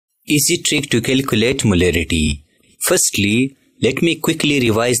Easy trick to calculate molarity. Firstly, let me quickly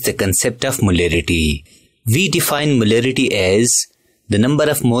revise the concept of molarity. We define molarity as the number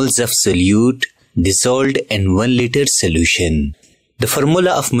of moles of solute dissolved in 1 liter solution. The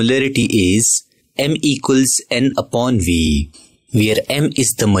formula of molarity is M equals N upon V, where M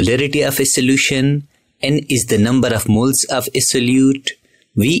is the molarity of a solution, N is the number of moles of a solute,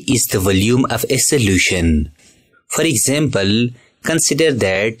 V is the volume of a solution. For example, consider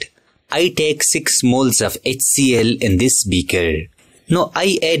that I take 6 moles of HCl in this beaker. Now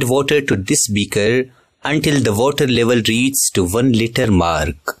I add water to this beaker until the water level reaches to 1 liter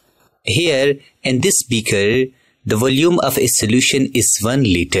mark. Here, in this beaker, the volume of a solution is 1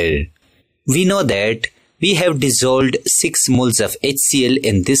 liter. We know that we have dissolved 6 moles of HCl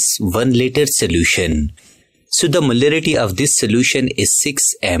in this 1 liter solution. So the molarity of this solution is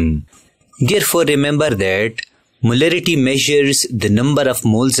 6m. Therefore, remember that molarity measures the number of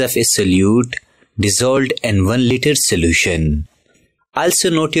moles of a solute dissolved in 1 liter solution.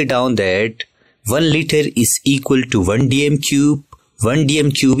 Also note it down that 1 liter is equal to 1 dm cube, 1 dm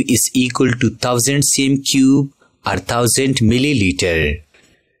cube is equal to 1000 cm cube or 1000 milliliter.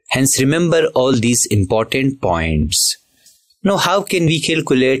 Hence remember all these important points. Now how can we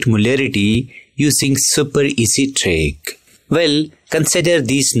calculate molarity using super easy trick? Well, consider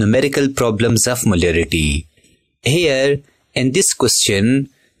these numerical problems of molarity. Here, in this question,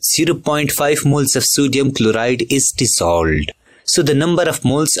 0.5 moles of sodium chloride is dissolved. So the number of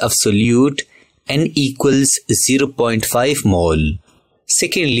moles of solute N equals 0.5 mole.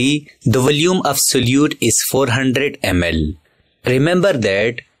 Secondly, the volume of solute is 400 ml. Remember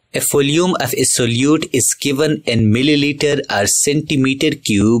that a volume of a solute is given in milliliter or centimeter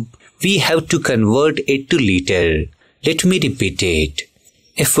cube. We have to convert it to liter. Let me repeat it.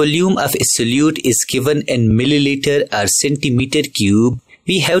 A volume of a solute is given in milliliter or centimeter cube.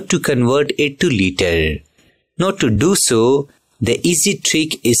 We have to convert it to liter. Now to do so, the easy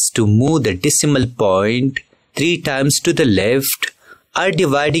trick is to move the decimal point 3 times to the left or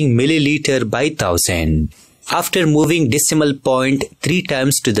dividing milliliter by 1000. After moving decimal point 3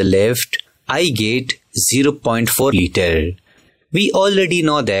 times to the left, I get 0.4 liter. We already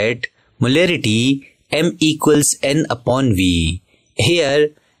know that molarity M equals N upon V. Here,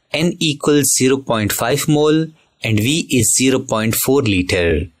 N equals 0.5 mole and V is 0.4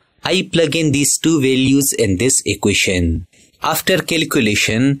 liter. I plug in these two values in this equation. After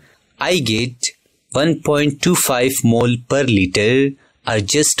calculation, I get 1.25 mole per liter or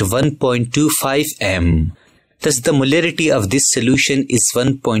just 1.25 m. Thus the molarity of this solution is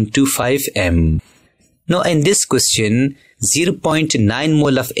 1.25 m. Now in this question, 0.9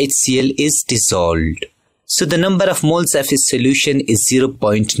 mole of HCl is dissolved. So the number of moles of a solution is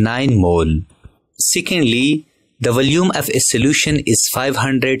 0.9 mole. Secondly, the volume of a solution is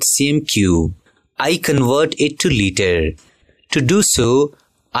 500 cm cube. I convert it to liter. To do so,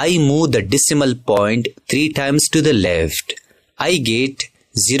 I move the decimal point 3 times to the left. I get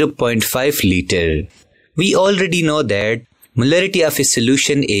 0.5 liter. We already know that molarity of a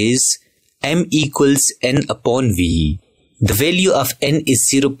solution is M equals N upon V. The value of N is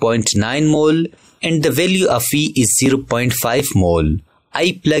 0.9 mole and the value of V is 0.5 mole.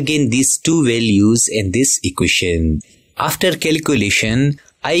 I plug in these two values in this equation. After calculation,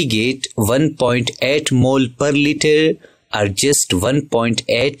 I get 1.8 mole per liter or just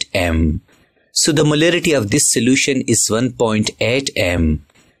 1.8 m. So the molarity of this solution is 1.8 m.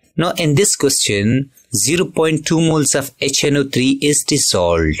 Now in this question, 0.2 moles of HNO3 is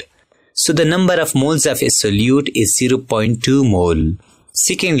dissolved. So the number of moles of a solute is 0.2 mole.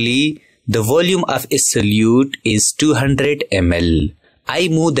 Secondly, the volume of a solute is 200 ml. I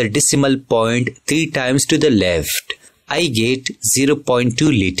move the decimal point 3 times to the left. I get 0.2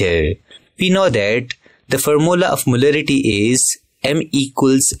 liter. We know that the formula of molarity is M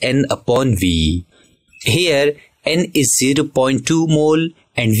equals N upon V. Here, N is 0.2 mole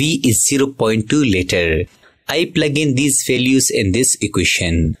and V is 0.2 liter. I plug in these values in this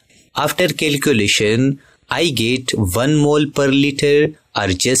equation. After calculation, I get 1 mole per liter or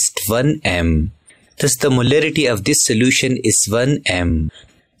just 1 m. Thus the molarity of this solution is 1 m.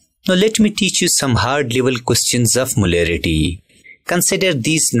 Now let me teach you some hard level questions of molarity. Consider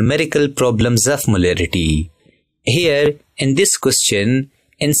these numerical problems of molarity. Here, in this question,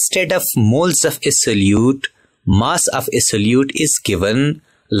 instead of moles of a solute, mass of a solute is given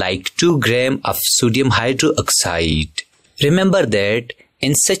like 2 grams of sodium hydroxide. Remember that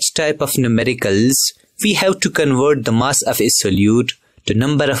in such type of numericals, we have to convert the mass of a solute to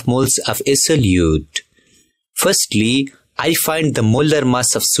number of moles of a solute. Firstly, I find the molar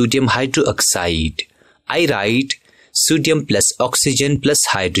mass of sodium hydroxide. I write sodium plus oxygen plus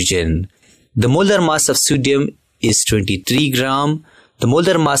hydrogen. The molar mass of sodium is 23 gram, the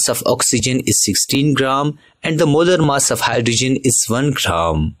molar mass of oxygen is 16 gram, and the molar mass of hydrogen is 1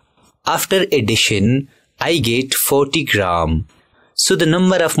 gram. After addition, I get 40 gram. So the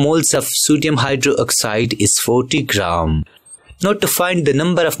number of moles of sodium hydroxide is 40 gram. Now to find the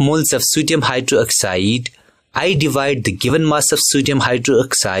number of moles of sodium hydroxide, I divide the given mass of sodium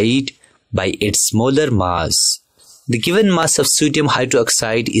hydroxide by its molar mass. The given mass of sodium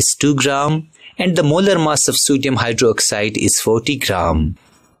hydroxide is 2 gram and the molar mass of sodium hydroxide is 40 gram.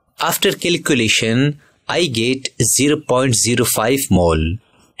 After calculation, I get 0.05 mole.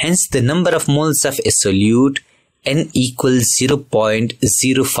 Hence the number of moles of a solute N equals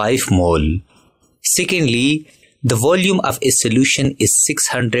 0.05 mole. Secondly, the volume of a solution is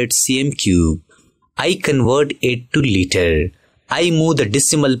 600 cm cube. I convert it to liter. I move the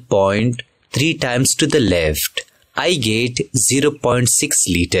decimal point 3 times to the left. I get 0.6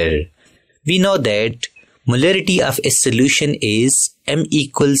 liter. We know that molarity of a solution is M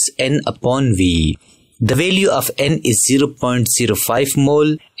equals N upon V. The value of N is 0.05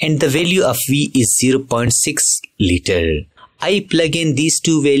 mole and the value of V is 0.6 liter. I plug in these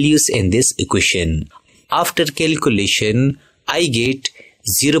two values in this equation. After calculation, I get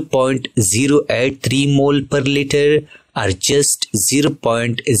 0.083 mole per liter or just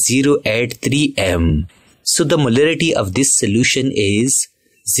 0.083 m. So the molarity of this solution is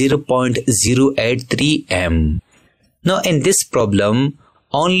 0.083 m. Now in this problem,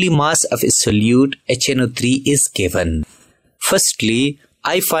 only mass of a solute HNO3 is given. Firstly,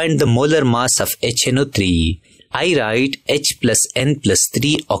 I find the molar mass of HNO3. I write H plus N plus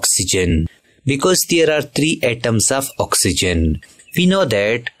 3 oxygen because there are 3 atoms of oxygen. We know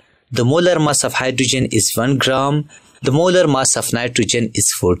that the molar mass of hydrogen is 1 gram, the molar mass of nitrogen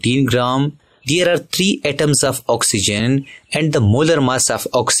is 14 gram. There are 3 atoms of oxygen and the molar mass of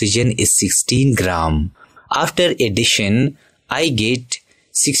oxygen is 16 gram. After addition, I get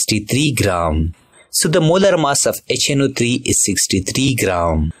 63 gram. So the molar mass of HNO3 is 63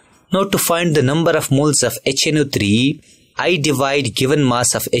 gram. Now to find the number of moles of HNO3, I divide given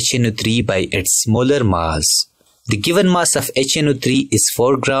mass of HNO3 by its molar mass. The given mass of HNO3 is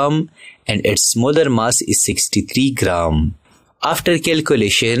 4 gram and its molar mass is 63 gram. After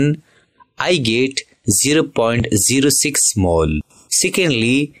calculation, I get 0.06 mole.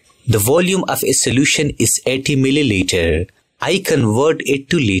 Secondly, the volume of a solution is 80 milliliter. I convert it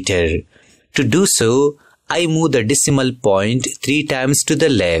to liter. To do so, I move the decimal point 3 times to the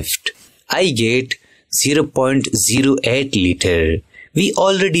left. I get 0.08 liter. We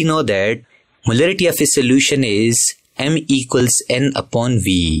already know that molarity of a solution is M equals N upon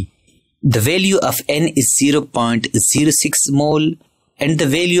V. The value of N is 0.06 mole and the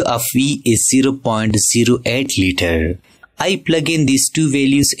value of V is 0.08 liter. I plug in these two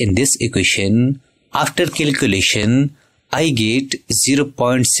values in this equation. After calculation, I get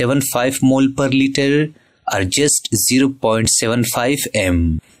 0.75 mole per liter or just 0.75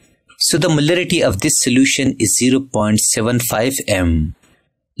 m. So the molarity of this solution is 0.75 m.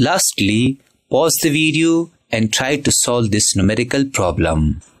 Lastly, pause the video and try to solve this numerical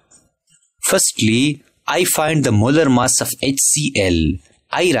problem. Firstly, I find the molar mass of HCl.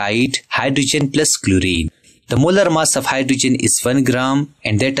 I write hydrogen plus chlorine. The molar mass of hydrogen is 1 gram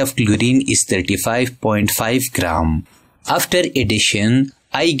and that of chlorine is 35.5 gram. After addition,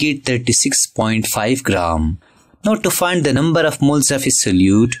 I get 36.5 gram. Now to find the number of moles of a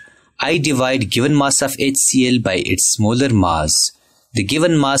solute, I divide given mass of HCl by its molar mass. The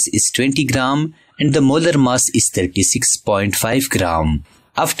given mass is 20 gram and the molar mass is 36.5 gram.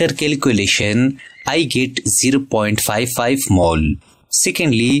 After calculation, I get 0.55 mole.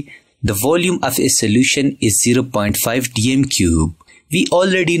 Secondly, the volume of a solution is 0.5 dm cube. We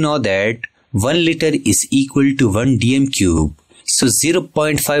already know that 1 liter is equal to 1 dm cube. So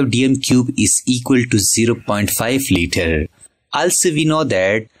 0.5 dm cube is equal to 0.5 liter. Also we know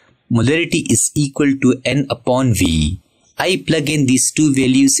that molarity is equal to N upon V. I plug in these two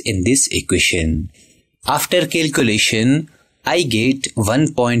values in this equation. After calculation, I get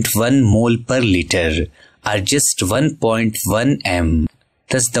 1.1 mole per liter or just 1.1 m.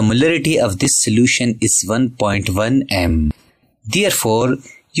 Thus the molarity of this solution is 1.1 m. Therefore,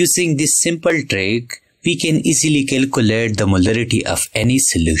 using this simple trick, we can easily calculate the molarity of any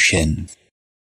solution.